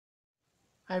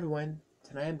Hi everyone,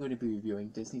 tonight I'm going to be reviewing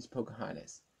Disney's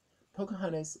Pocahontas.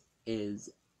 Pocahontas is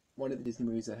one of the Disney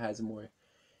movies that has a more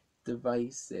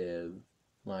divisive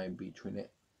line between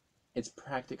it. It's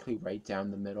practically right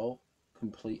down the middle,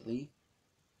 completely.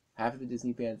 Half of the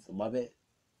Disney fans love it,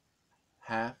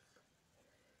 half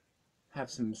have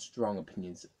some strong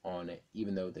opinions on it,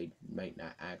 even though they might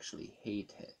not actually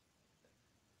hate it.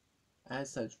 As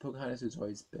such, Pocahontas has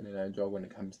always been an underdog when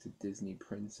it comes to Disney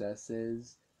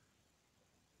princesses,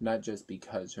 not just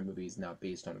because her movie is not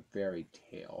based on a fairy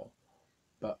tale,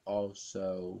 but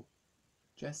also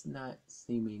just not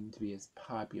seeming to be as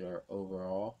popular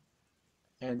overall.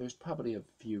 And there's probably a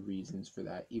few reasons for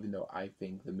that, even though I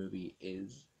think the movie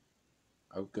is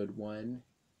a good one.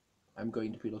 I'm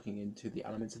going to be looking into the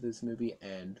elements of this movie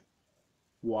and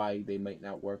why they might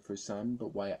not work for some,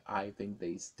 but why I think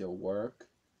they still work.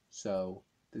 So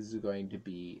this is going to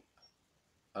be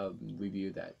a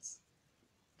review that's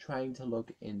trying to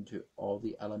look into all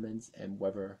the elements and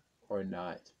whether or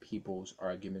not people's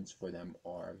arguments for them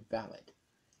are valid.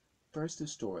 First, the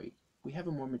story. We have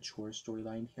a more mature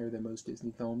storyline here than most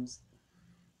Disney films.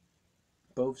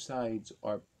 Both sides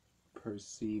are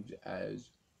perceived as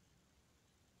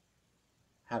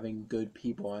having good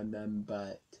people on them,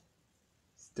 but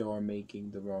still are making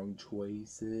the wrong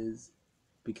choices,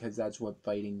 because that's what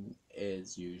fighting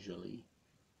is usually.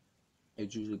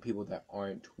 It's usually people that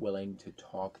aren't willing to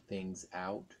talk things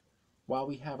out. While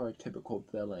we have our typical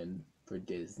villain for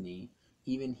Disney,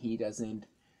 even he doesn't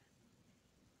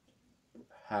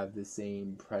have the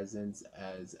same presence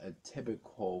as a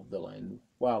typical villain.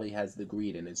 While he has the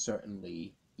greed and is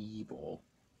certainly evil,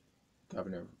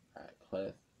 Governor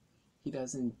Ratcliffe, he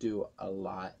doesn't do a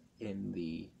lot in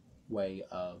the way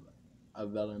of a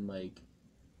villain, like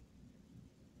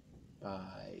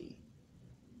by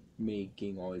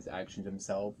making all his actions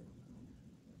himself.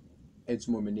 It's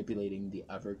more manipulating the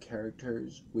other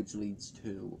characters, which leads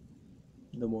to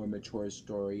the more mature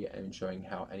story and showing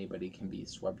how anybody can be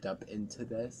swept up into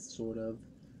this sort of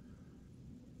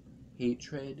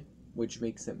hatred, which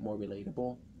makes it more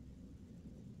relatable.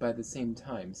 But at the same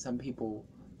time, some people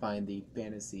find the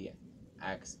fantasy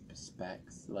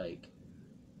aspects, like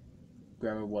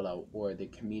Grammar Willow or the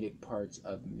comedic parts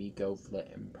of Miko,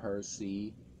 Flit, and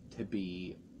Percy, to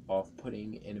be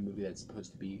off-putting in a movie that's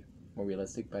supposed to be more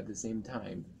realistic. But at the same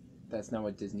time, that's not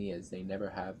what Disney is. They never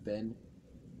have been.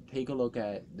 Take a look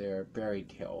at their fairy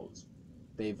tales.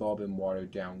 They've all been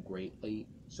watered down greatly,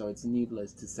 so it's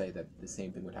needless to say that the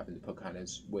same thing would happen to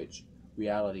Pocahontas, which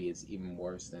reality is even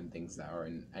worse than things that are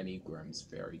in any Grimm's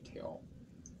fairy tale,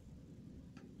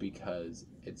 because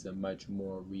it's a much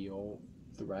more real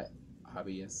threat,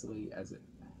 obviously, as it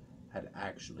had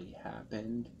actually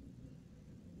happened,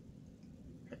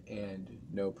 and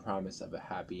no promise of a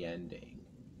happy ending.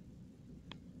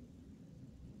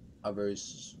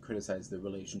 Others criticize the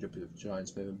relationship of John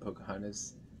Smith and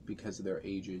Pocahontas because of their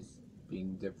ages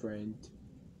being different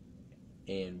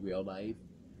in real life.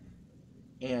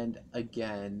 And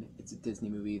again, it's a Disney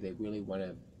movie. They really want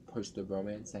to push the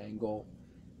romance angle,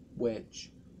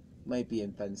 which might be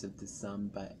offensive to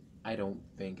some, but I don't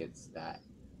think it's that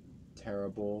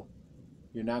terrible.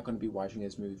 You're not going to be watching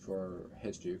this movie for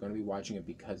history. You're going to be watching it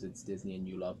because it's Disney and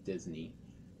you love Disney.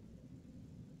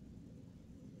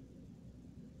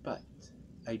 But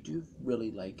I do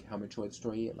really like how mature the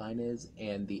storyline is,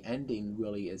 and the ending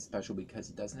really is special because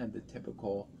it doesn't have the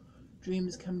typical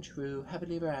dreams come true,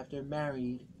 happily ever after,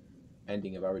 married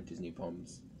ending of our Disney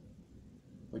films,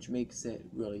 which makes it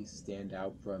really stand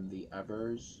out from the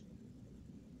others,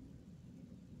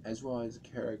 as well as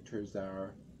characters that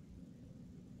are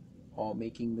all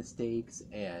making mistakes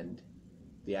and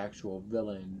the actual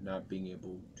villain not being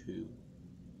able to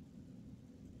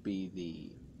be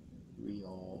the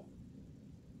real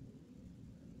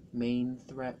main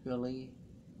threat, really.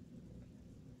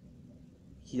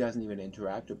 He doesn't even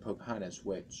interact with Pocahontas,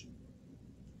 which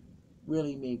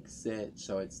really makes it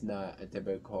so it's not a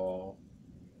typical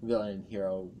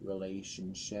villain-hero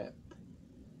relationship.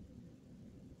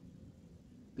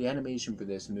 The animation for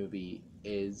this movie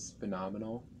is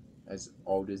phenomenal, as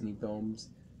all Disney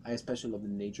films. I especially love the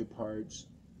nature parts,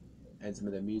 and some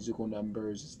of the musical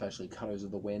numbers, especially Colors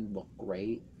of the Wind, look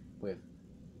great with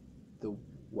the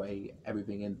way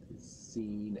everything in the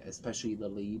scene, especially the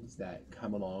leaves that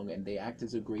come along, and they act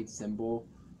as a great symbol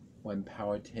when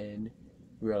Powhatan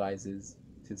realizes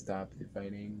to stop the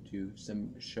fighting, to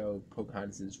show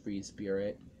Pocahontas' free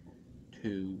spirit,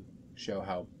 to show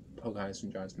how Pocahontas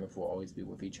and John Smith will always be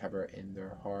with each other in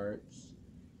their hearts.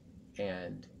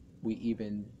 And we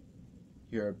even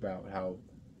hear about how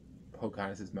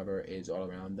Pocahontas' mother is all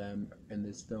around them in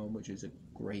this film, which is a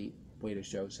great way to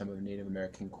show some of Native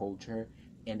American culture,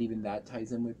 and even that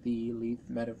ties in with the leaf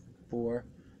metaphor.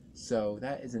 So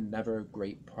that is another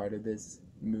great part of this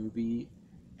movie,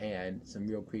 and some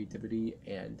real creativity,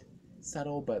 and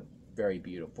subtle but very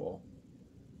beautiful.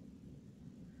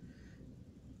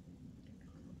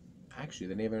 Actually,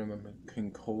 the Native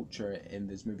American culture in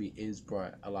this movie is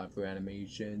brought a lot through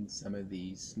animation. Some of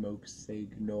the smoke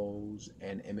signals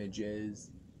and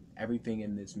images, everything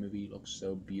in this movie looks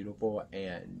so beautiful,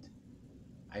 and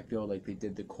I feel like they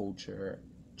did the culture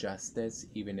justice,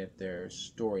 even if their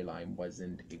storyline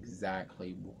wasn't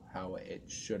exactly how it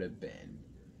should have been.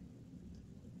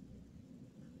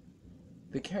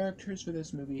 The characters for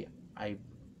this movie I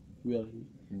really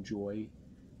enjoy.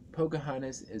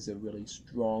 Pocahontas is a really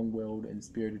strong-willed and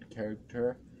spirited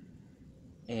character,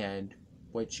 and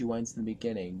what she wants in the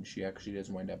beginning, she actually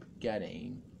doesn't wind up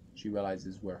getting. She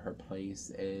realizes where her place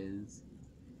is,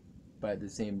 but at the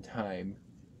same time,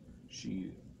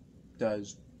 she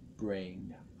does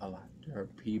bring a lot to her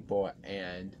people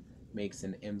and makes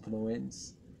an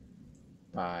influence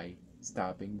by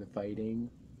stopping the fighting,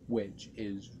 which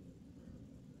is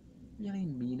really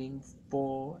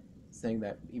meaningful, saying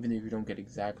that even if you don't get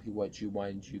exactly what you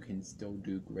want, you can still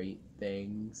do great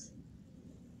things.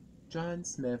 John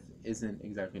Smith isn't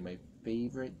exactly my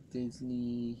favorite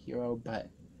Disney hero, but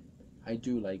I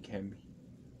do like him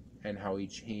and how he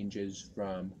changes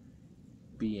from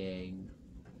being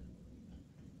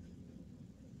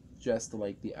just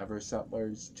like the other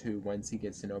settlers to, once he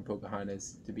gets to know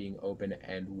Pocahontas, to being open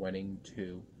and wanting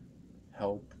to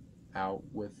help out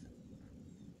with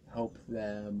help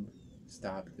them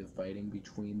stop the fighting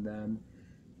between them,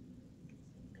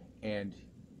 and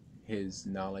his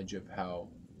knowledge of how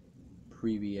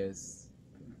previous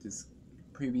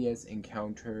previous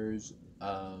encounters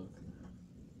of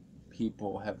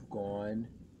people have gone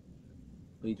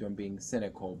lead to him being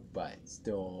cynical but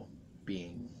still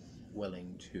being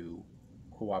willing to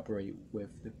cooperate with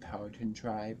the Powhatan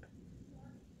tribe.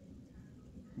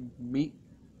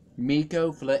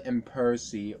 Miko, Flit, and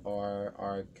Percy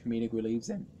are comedic reliefs,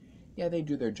 and yeah, they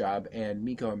do their job, and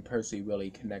Miko and Percy really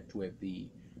connect with the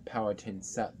Powhatan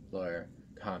settler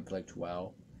conflict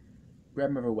well.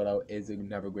 Grandmother Willow is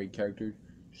another great character.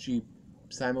 She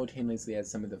simultaneously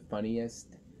has some of the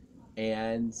funniest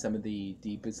and some of the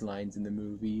deepest lines in the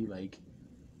movie, like,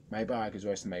 my back is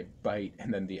worse than my bite,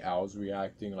 and then the owls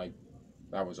reacting like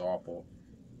that was awful.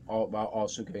 All while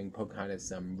also giving Pocahontas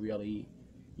some really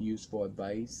useful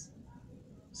advice.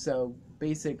 So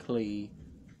basically,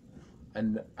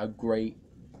 a great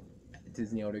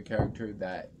Disney older character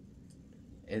that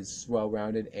is well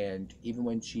rounded, and even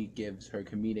when she gives her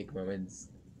comedic moments,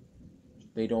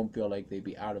 they don't feel like they'd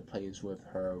be out of place with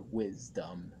her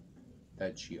wisdom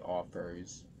that she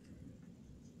offers.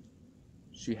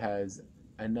 She has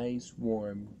a nice,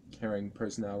 warm, caring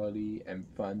personality and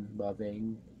fun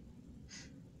loving.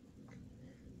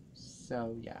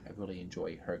 So, yeah, I really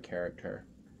enjoy her character.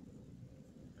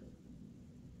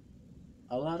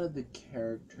 A lot of the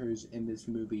characters in this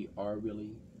movie are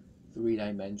really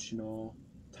three-dimensional.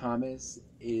 Thomas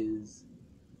is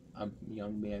a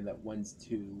young man that wants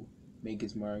to make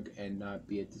his mark and not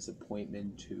be a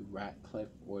disappointment to Ratcliffe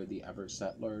or the other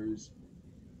settlers.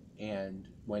 And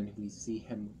when we see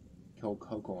him kill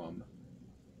Kocoum,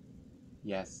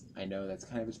 yes, I know that's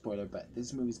kind of a spoiler, but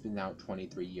this movie's been out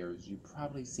 23 years. You've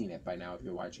probably seen it by now if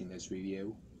you're watching this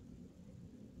review.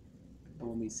 But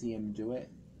when we see him do it,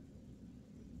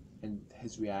 and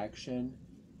his reaction,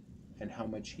 and how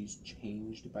much he's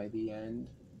changed by the end,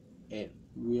 it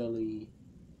really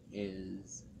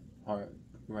is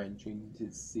heart-wrenching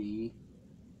to see,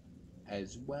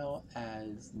 as well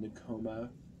as Nakoma,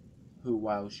 who,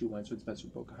 while she wants what's best for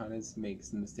Pocahontas, makes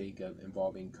the mistake of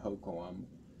involving Kocoum.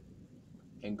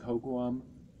 And Kocoum,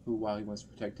 who, while he wants to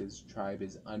protect his tribe,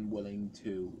 is unwilling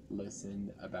to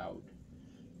listen about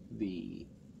the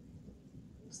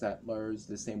settlers,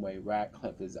 the same way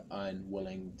Ratcliffe is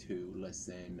unwilling to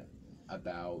listen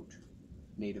about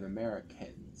Native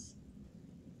Americans.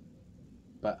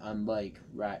 But unlike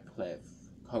Ratcliffe,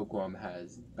 Kocoum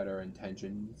has better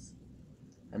intentions.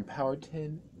 And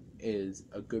Powhatan is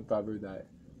a good brother that,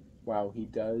 while he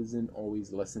doesn't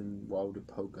always listen well to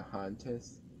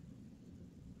Pocahontas,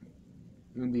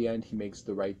 in the end he makes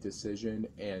the right decision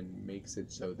and makes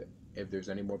it so that if there's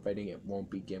any more fighting, it won't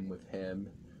begin with him.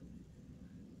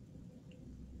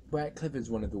 Ratcliffe is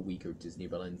one of the weaker Disney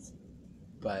villains,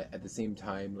 but at the same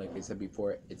time, like I said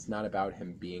before, it's not about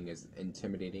him being as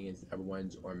intimidating as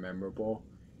everyone's or memorable.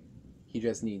 He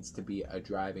just needs to be a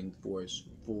driving force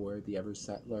for the other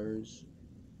settlers.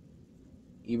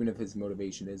 Even if his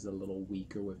motivation is a little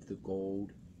weaker with the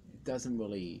gold, it doesn't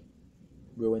really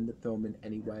ruin the film in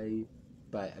any way,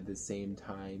 but at the same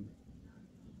time,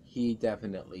 he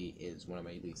definitely is one of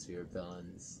my least favorite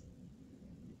villains.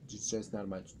 There's just not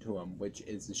much to him, which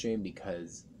is a shame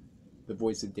because the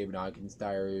voice of David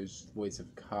Ogensteyer's voice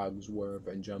of Cogsworth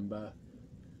and Jumba,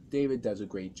 David does a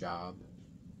great job.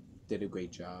 Did a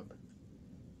great job.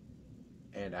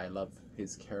 And I love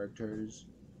his characters.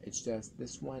 It's just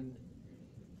this one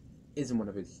isn't one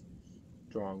of his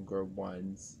stronger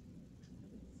ones.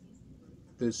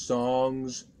 The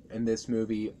songs in this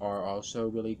movie are also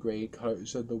really great.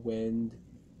 Colors of the Wind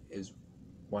is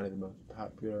one of the most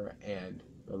popular and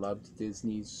beloved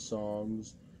Disney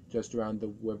songs. Just around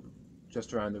the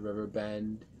river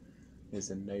bend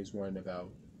is a nice one about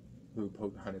who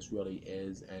Pocahontas really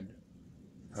is and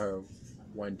her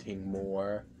wanting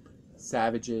more.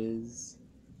 Savages,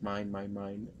 Mine, Mine,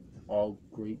 Mine, all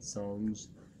great songs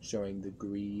showing the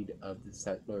greed of the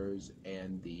settlers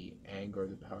and the anger of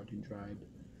the Powhatan tribe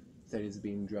that is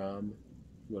being drummed.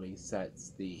 Really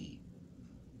sets the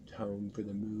tone for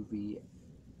the movie.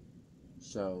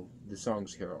 So the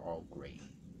songs here are all great.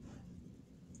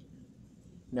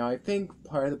 Now I think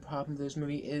part of the problem with this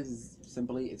movie is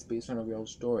simply it's based on a real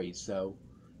story, so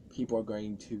people are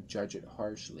going to judge it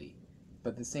harshly.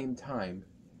 But at the same time,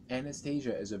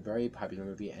 Anastasia is a very popular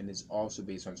movie and is also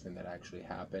based on something that actually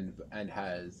happened and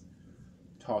has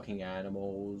talking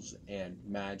animals and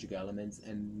magic elements,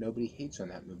 and nobody hates on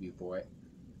that movie for it.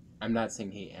 I'm not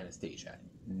saying hate Anastasia.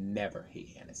 Never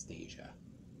hate Anastasia.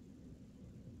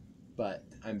 But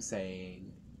I'm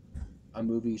saying a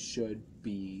movie should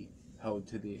be held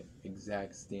to the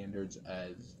exact standards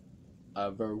as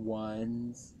other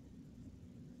ones,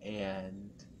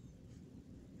 and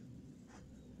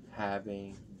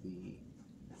having the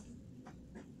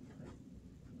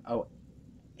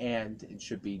and it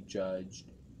should be judged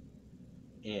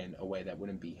in a way that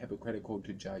wouldn't be hypocritical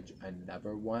to judge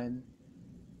another one.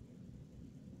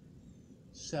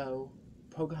 So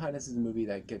Pocahontas is a movie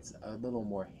that gets a little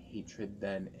more hatred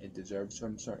than it deserves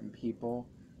from certain people,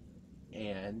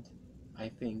 and I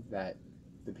think that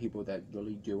the people that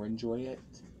really do enjoy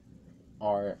it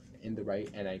are in the right,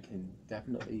 and I can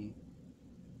definitely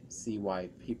see why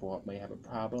people may have a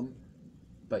problem,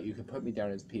 but you can put me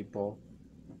down as people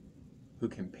who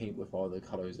can paint with all the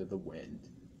colors of the wind.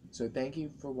 So thank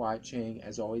you for watching.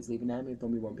 As always, leave an anime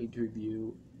film you want me to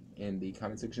review in the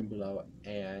comment section below,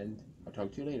 and I'll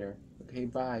talk to you later. Okay,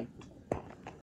 bye.